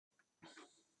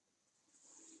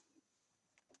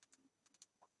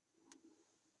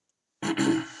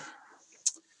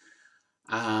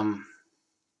I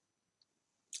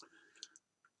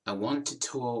want to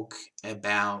talk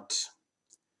about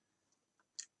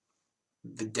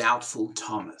the Doubtful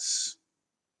Thomas.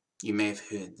 You may have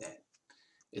heard that.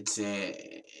 It's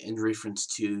in reference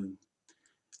to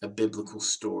a biblical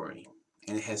story,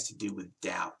 and it has to do with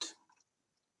doubt.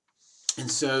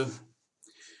 And so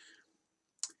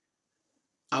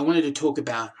I wanted to talk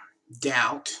about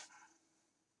doubt.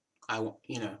 I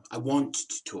want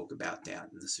to talk about doubt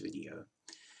in this video,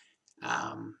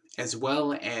 as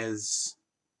well as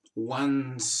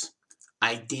one's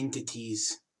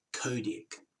identity's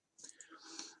codec.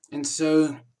 And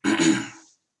so,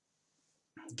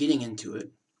 getting into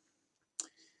it,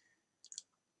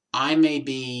 I may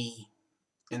be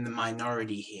in the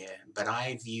minority here, but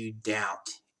I view doubt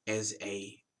as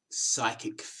a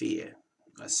psychic fear,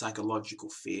 a psychological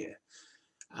fear.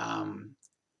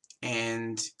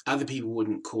 And other people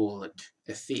wouldn't call it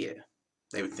a fear.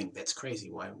 They would think that's crazy.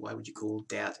 Why would you call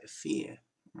doubt a fear?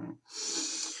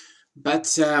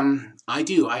 But I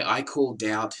do. I call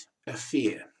doubt a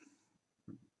fear.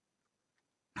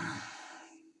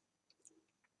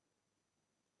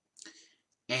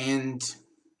 And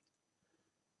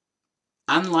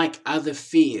unlike other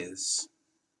fears,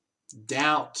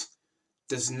 doubt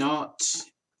does not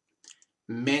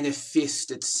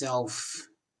manifest itself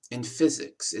in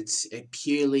physics. It's a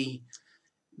purely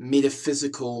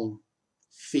metaphysical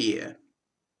fear.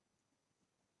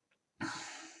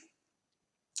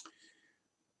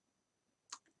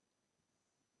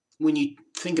 When you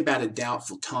think about a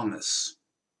doubtful Thomas,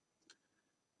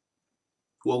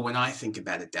 well, when I think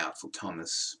about a doubtful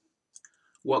Thomas,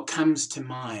 what comes to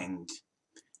mind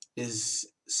is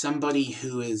somebody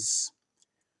who is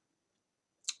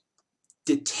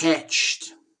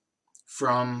detached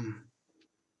from,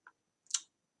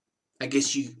 I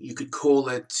guess you could call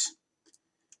it,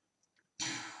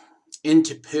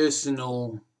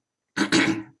 interpersonal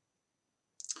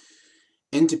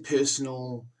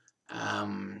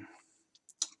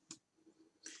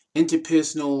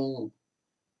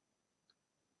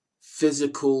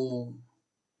physical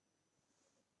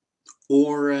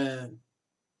aura,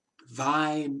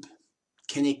 vibe,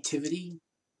 connectivity.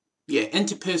 Yeah,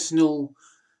 interpersonal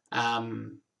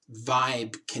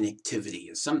vibe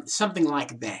connectivity, or something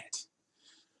like that.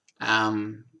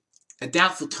 A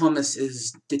doubtful Thomas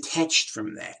is detached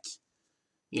from that,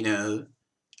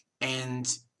 and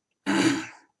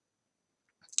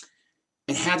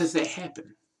and how does that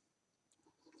happen?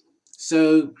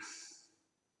 So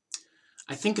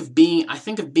I think of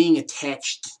being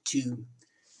attached to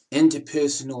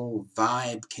interpersonal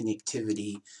vibe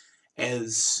connectivity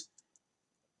as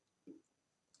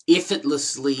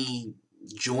effortlessly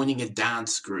joining a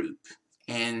dance group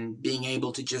and being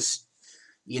able to just,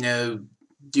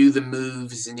 do the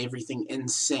moves and everything in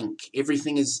sync.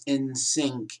 Everything is in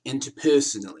sync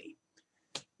interpersonally.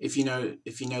 If you know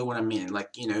what I mean,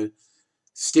 like,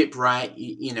 step right,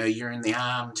 you're in the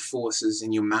armed forces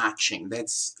and you're marching.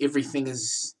 Everything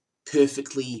is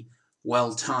perfectly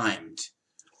well timed.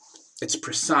 It's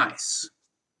precise,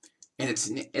 and it's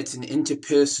an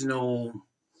interpersonal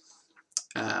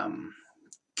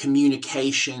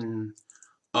communication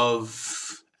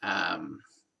of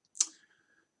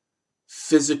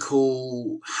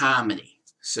physical harmony,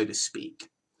 so to speak.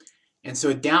 And so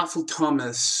a doubtful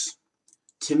Thomas,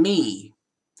 to me,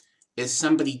 is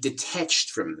somebody detached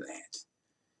from that.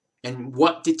 And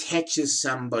what detaches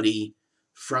somebody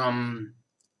from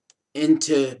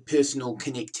interpersonal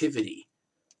connectivity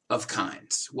of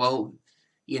kinds? Well,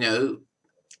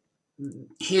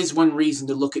 here's one reason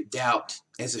to look at doubt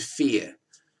as a fear.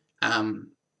 And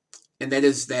that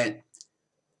is that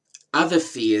other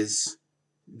fears,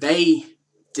 they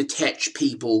detach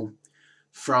people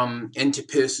from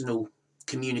interpersonal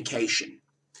communication.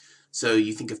 So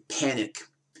you think of panic,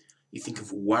 you think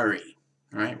of worry,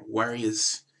 right? Worry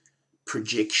is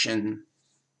projection,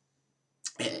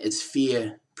 it's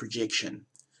fear projection.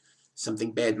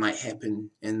 Something bad might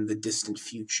happen in the distant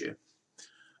future,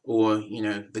 or,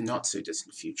 the not so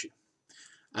distant future.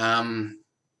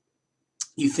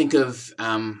 You think of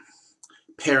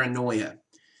paranoia.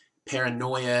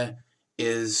 Paranoia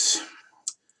is,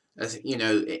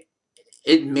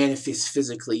 it manifests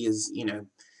physically as,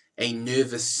 a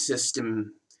nervous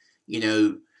system,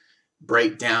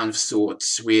 breakdown of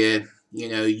sorts, where,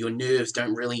 your nerves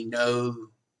don't really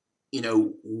know,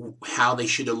 how they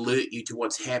should alert you to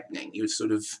what's happening. You're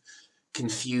sort of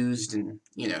confused and,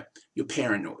 you're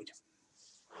paranoid.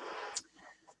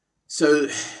 So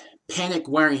panic,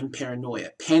 worry, and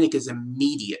paranoia. Panic is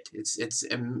immediate. It's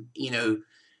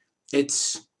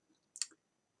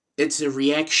a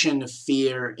reaction of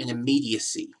fear and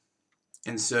immediacy.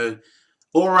 And so,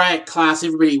 all right, class,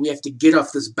 everybody, we have to get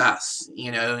off this bus,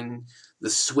 you know, and the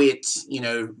sweat, you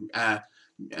know,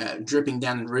 dripping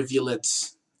down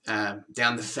rivulets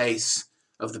down the face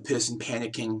of the person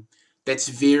panicking. That's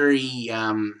very,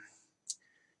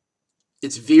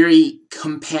 it's very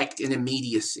compact in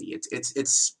immediacy.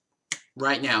 It's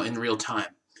right now in real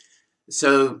time.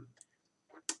 So,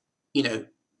 you know,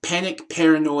 panic,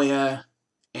 paranoia,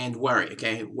 and worry.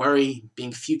 Okay, worry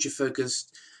being future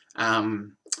focused,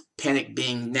 panic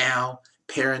being now,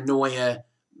 paranoia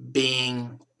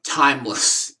being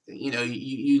timeless. You know,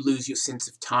 you lose your sense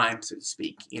of time, so to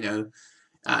speak. You know,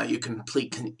 you're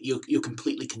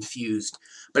completely confused.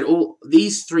 But all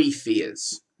these three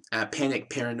fears, panic,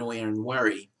 paranoia, and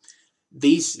worry,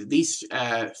 these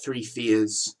three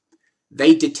fears,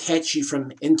 they detach you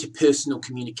from interpersonal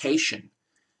communication.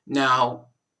 Now,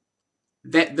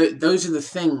 those are the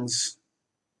things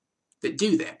that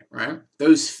do that, right?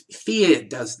 Fear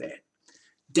does that.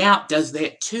 Doubt does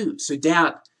that too. So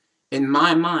doubt, in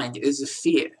my mind, is a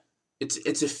fear.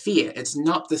 It's a fear. It's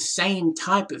not the same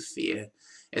type of fear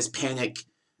as panic,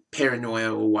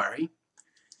 paranoia, or worry.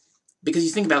 Because you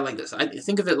think about it like this. I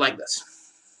think of it like this.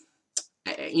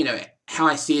 You know, how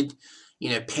I said,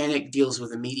 you know, panic deals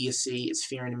with immediacy. It's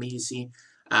fear and immediacy.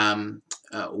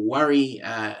 Worry,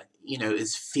 you know,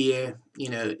 is fear, you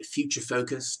know, future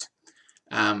focused.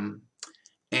 And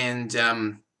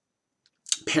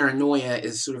paranoia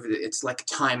is sort of, it's like a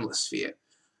timeless fear.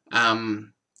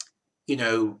 You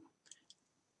know,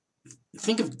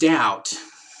 think of doubt.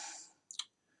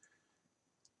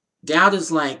 Doubt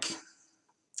is like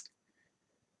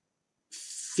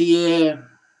fear.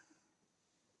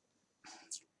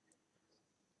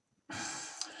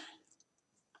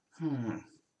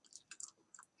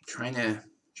 Trying to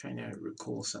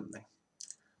recall something.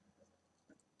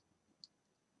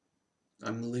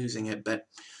 I'm losing it, but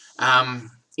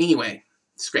anyway,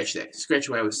 scratch that. Scratch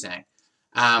what I was saying.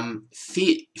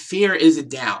 Fear is a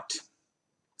doubt.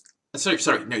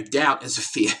 Sorry, no, doubt is a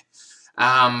fear.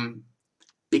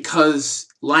 Because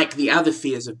like the other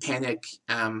fears of panic,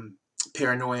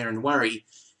 paranoia, and worry,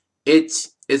 it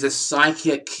is a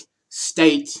psychic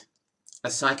state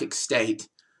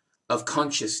of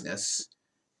consciousness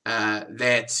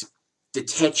that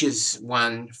detaches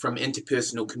one from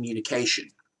interpersonal communication.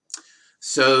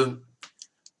 So,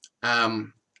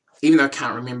 even though I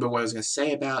can't remember what I was going to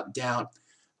say about doubt,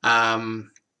 I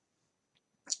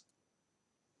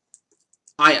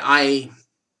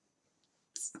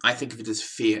think of it as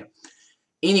fear.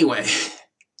 Anyway,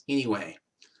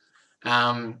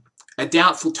 a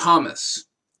doubtful Thomas,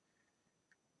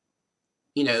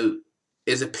 you know,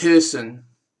 is a person,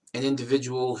 an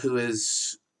individual who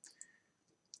is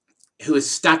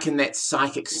stuck in that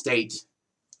psychic state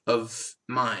of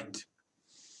mind.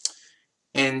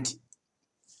 And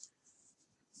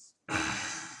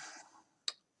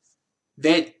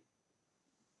that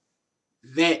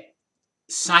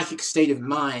psychic state of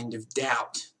mind of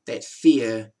doubt, that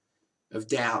fear of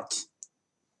doubt,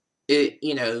 it,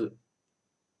 you know,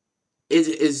 it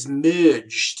is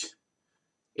merged.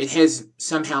 It has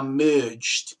somehow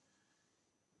merged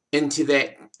into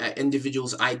that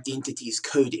individual's identity's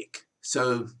codec.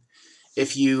 So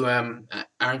if you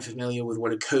aren't familiar with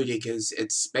what a codec is,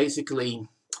 it's basically,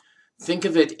 think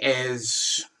of it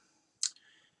as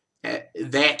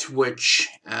that which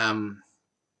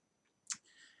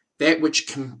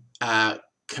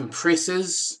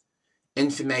compresses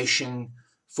information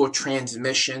for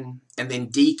transmission and then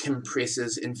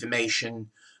decompresses information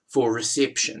for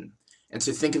reception. And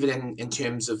so think of it in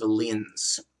terms of a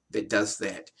lens that does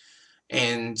that.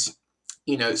 And,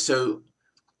 you know, so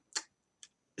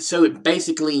it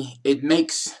basically, it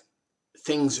makes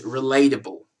things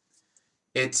relatable.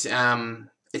 It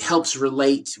helps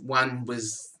relate one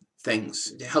with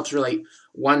things. It helps relate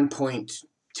one point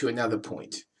to another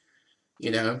point,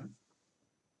 you know.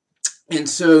 And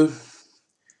so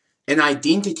an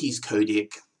identities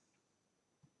codec,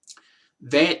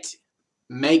 that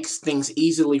makes things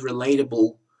easily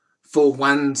relatable for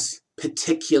one's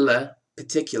particular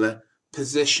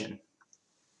position.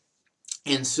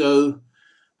 And so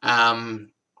a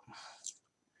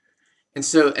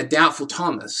doubtful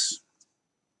Thomas,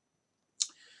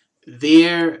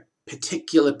 their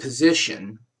particular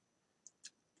position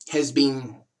has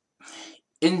been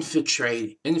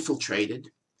infiltrated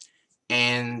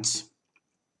and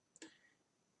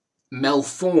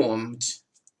malformed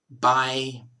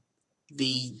by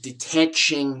the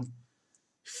detaching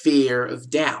fear of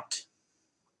doubt.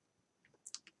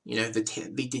 You know, the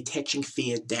detaching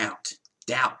fear, doubt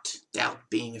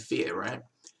being a fear, right?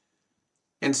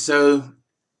 And so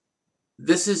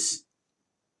this is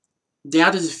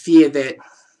doubt is a fear that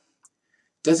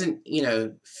doesn't,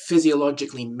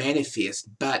 physiologically manifest,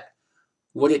 but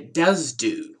what it does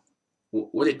do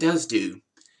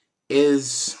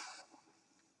is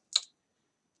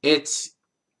it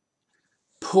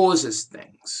pauses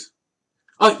things.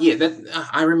 Oh yeah,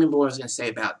 I remember what I was going to say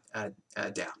about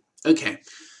doubt. Okay,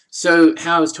 so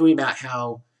how I was talking about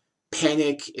how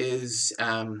panic is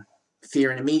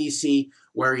fear in immediacy,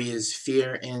 worry is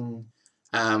fear in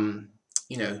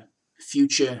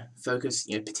future focus,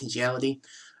 potentiality.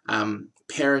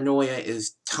 Paranoia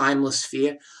is timeless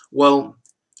fear. Well,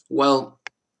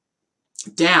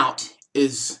 doubt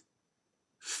is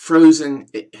frozen.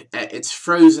 It's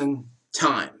frozen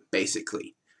time,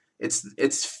 basically.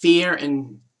 It's fear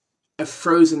in a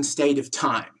frozen state of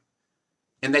time,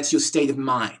 and that's your state of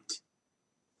mind.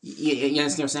 You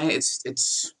understand what I'm saying?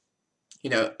 It's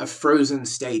a frozen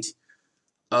state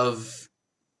of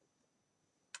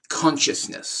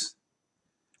consciousness,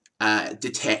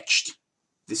 detached.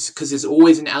 Because there's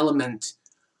always an element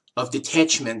of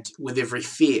detachment with every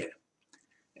fear,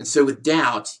 and so with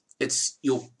doubt,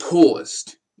 you're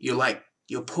paused.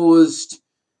 You're paused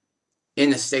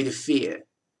in a state of fear.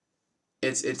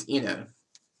 It's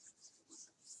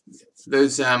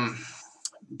those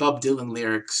Bob Dylan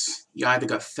lyrics. You either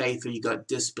got faith or you got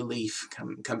disbelief.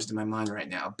 Comes to my mind right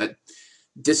now, but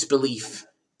disbelief,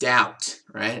 doubt,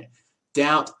 right?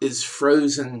 Doubt is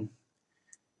frozen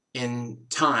in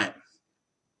time.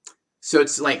 So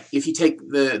it's like if you take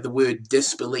the word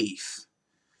disbelief,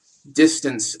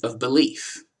 distance of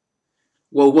belief.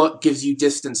 Well, what gives you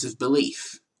distance of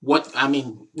belief?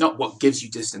 Not what gives you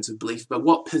distance of belief, but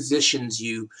what positions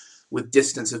you with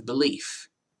distance of belief?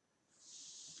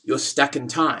 You're stuck in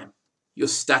time. You're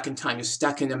stuck in time. You're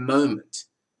stuck in a moment.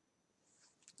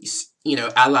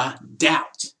 A la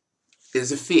doubt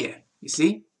is a fear. You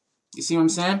see? You see what I'm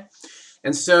saying?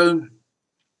 And so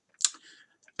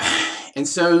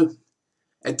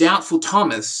a doubtful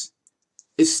Thomas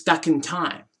is stuck in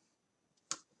time.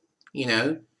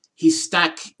 He's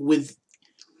stuck with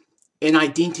an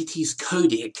identity's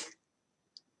codec.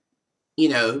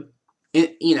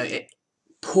 It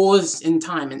paused in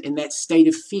time in that state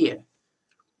of fear.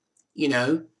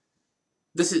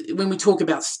 This is when we talk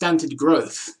about stunted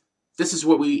growth. This is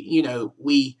what we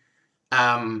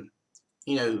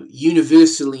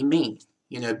universally mean.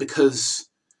 Because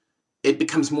it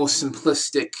becomes more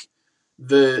simplistic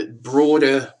the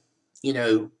broader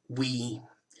we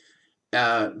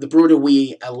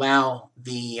allow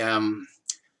the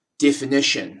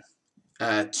definition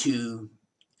to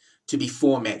be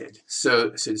formatted,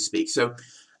 so to speak. So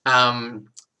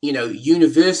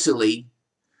universally,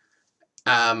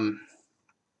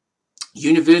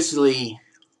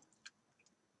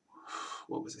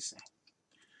 what was I saying?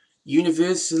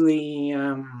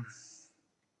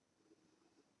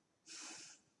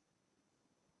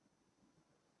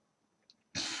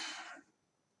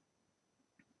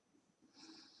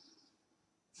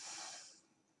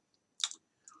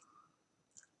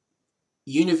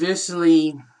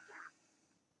 Universally,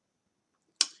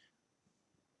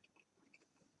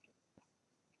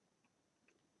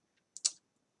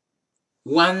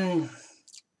 one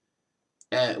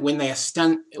when they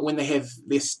have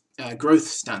this growth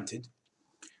stunted,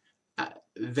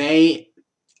 they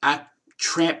are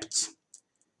trapped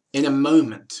in a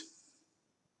moment.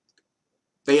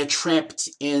 They are trapped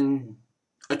in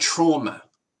a trauma,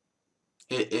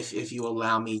 if you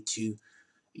allow me to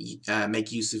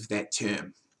make use of that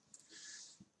term.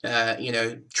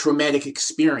 Traumatic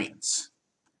experience.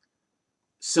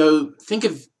 So think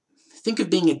of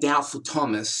being a doubtful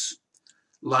Thomas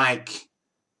like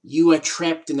you are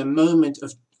trapped in a moment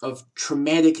of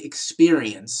traumatic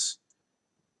experience.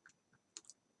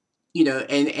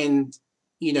 And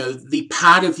the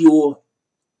part of your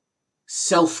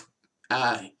self,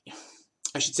 I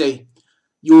should say,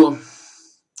 your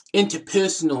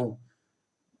interpersonal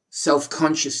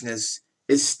self-consciousness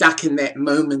is stuck in that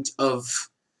moment of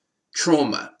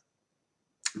trauma.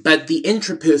 But the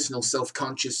intrapersonal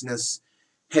self-consciousness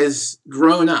has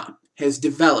grown up, has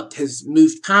developed, has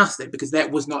moved past that because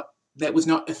that was not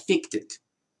affected.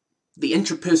 The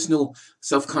intrapersonal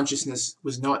self-consciousness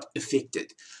was not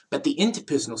affected. But the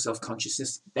interpersonal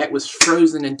self-consciousness, that was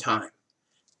frozen in time.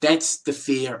 That's the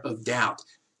fear of doubt.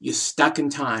 You're stuck in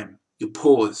time. You're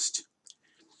paused.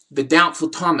 The doubtful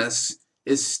Thomas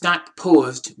is stuck,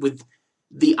 paused with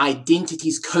the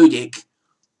identity's codec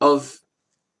of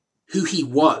who he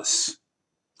was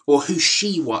or who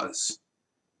she was.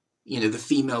 The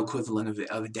female equivalent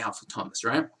of a doubtful Thomas,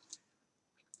 right?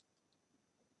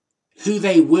 Who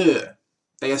they were.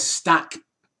 They are stuck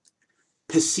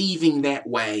perceiving that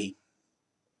way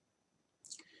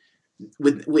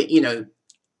with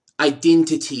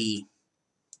identity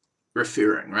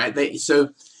referring, right? So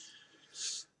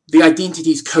the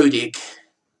identity's codec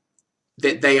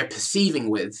that they are perceiving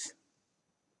with,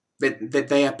 that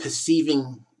they are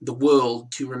perceiving the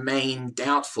world to remain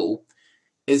doubtful,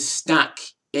 is stuck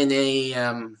in a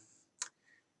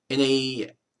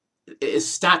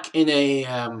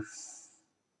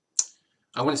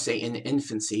I want to say in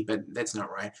infancy, but that's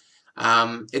not right.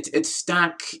 It's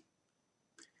stuck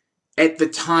at the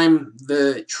time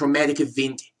the traumatic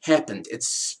event happened.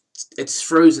 It's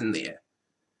frozen there.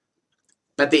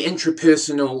 But the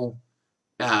intrapersonal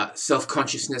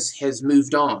self-consciousness has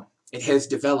moved on. It has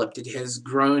developed. It has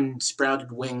grown,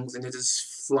 sprouted wings, and it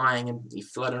is flying and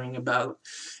fluttering about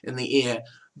in the air.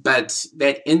 But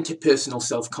that interpersonal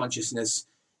self-consciousness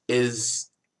is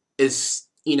it's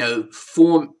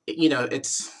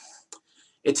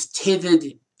tethered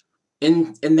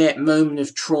in that moment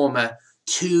of trauma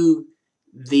to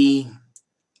the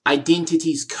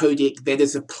identity's codec that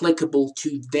is applicable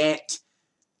to that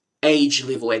age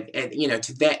level,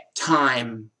 to that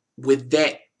time with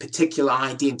that particular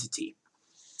identity.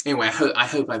 Anyway, I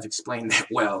hope I've explained that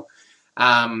well.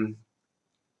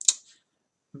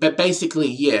 But basically,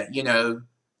 yeah,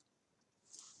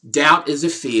 doubt is a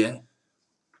fear.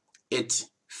 It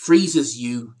freezes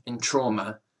you in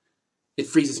trauma. It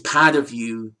freezes part of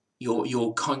you,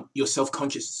 your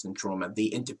self-consciousness in trauma,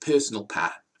 the interpersonal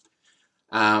part.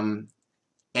 And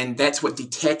that's what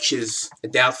detaches a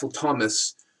doubtful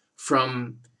Thomas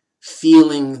from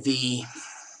feeling the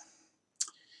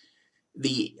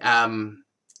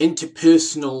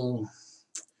interpersonal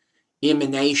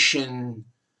emanation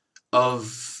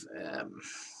of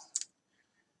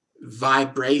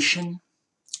vibration,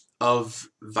 of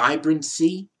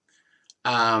vibrancy,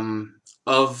 of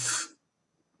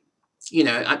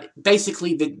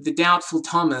basically the doubtful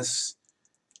Thomas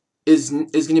is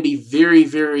going to be very,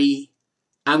 very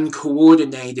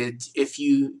uncoordinated if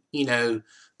you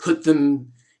put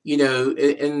them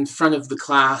in front of the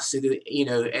class at a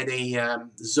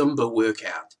Zumba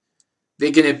workout.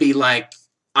 They're going to be like,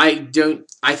 I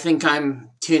think I'm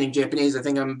turning Japanese. I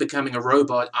think I'm becoming a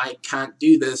robot. I can't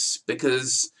do this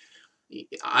because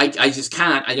I just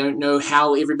can't. I don't know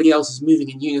how everybody else is moving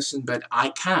in unison, but I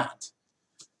can't.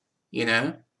 They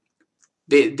are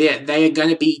going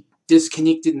to be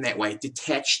disconnected in that way,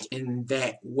 detached in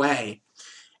that way.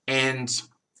 And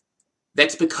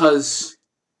that's because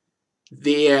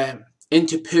their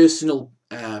interpersonal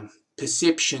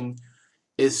perception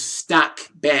is stuck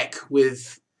back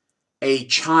with a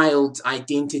child's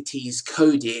identity's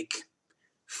codec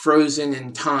frozen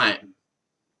in time.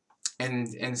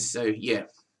 And so, yeah.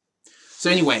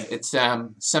 So anyway, it's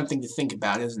something to think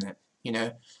about, isn't it?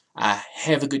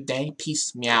 Have a good day.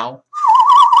 Peace. Meow.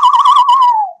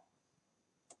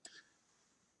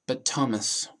 But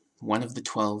Thomas, one of the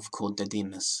 12, called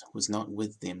Didymus, was not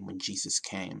with them when Jesus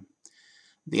came.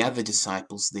 The other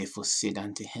disciples therefore said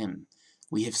unto him,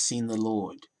 We have seen the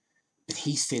Lord. But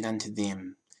he said unto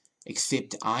them,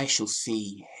 Except I shall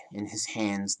see in his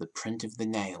hands the print of the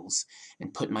nails,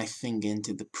 and put my finger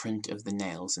into the print of the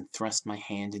nails, and thrust my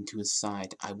hand into his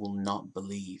side, I will not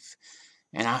believe.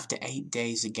 And after 8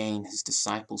 days again his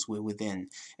disciples were within,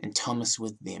 and Thomas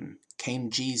with them.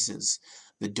 Came Jesus,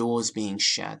 the doors being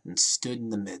shut, and stood in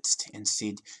the midst, and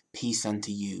said, Peace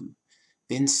unto you.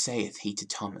 Then saith he to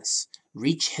Thomas,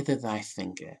 Reach hither thy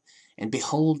finger, and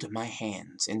behold my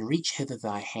hands, and reach hither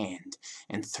thy hand,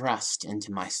 and thrust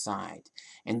into my side,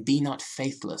 and be not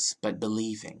faithless, but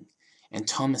believing. And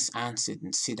Thomas answered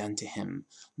and said unto him,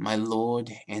 My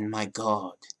Lord and my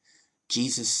God.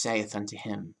 Jesus saith unto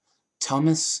him,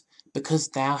 Thomas, because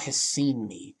thou hast seen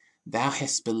me, thou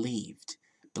hast believed.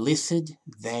 Blessed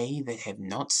they that have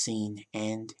not seen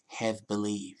and have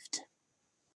believed.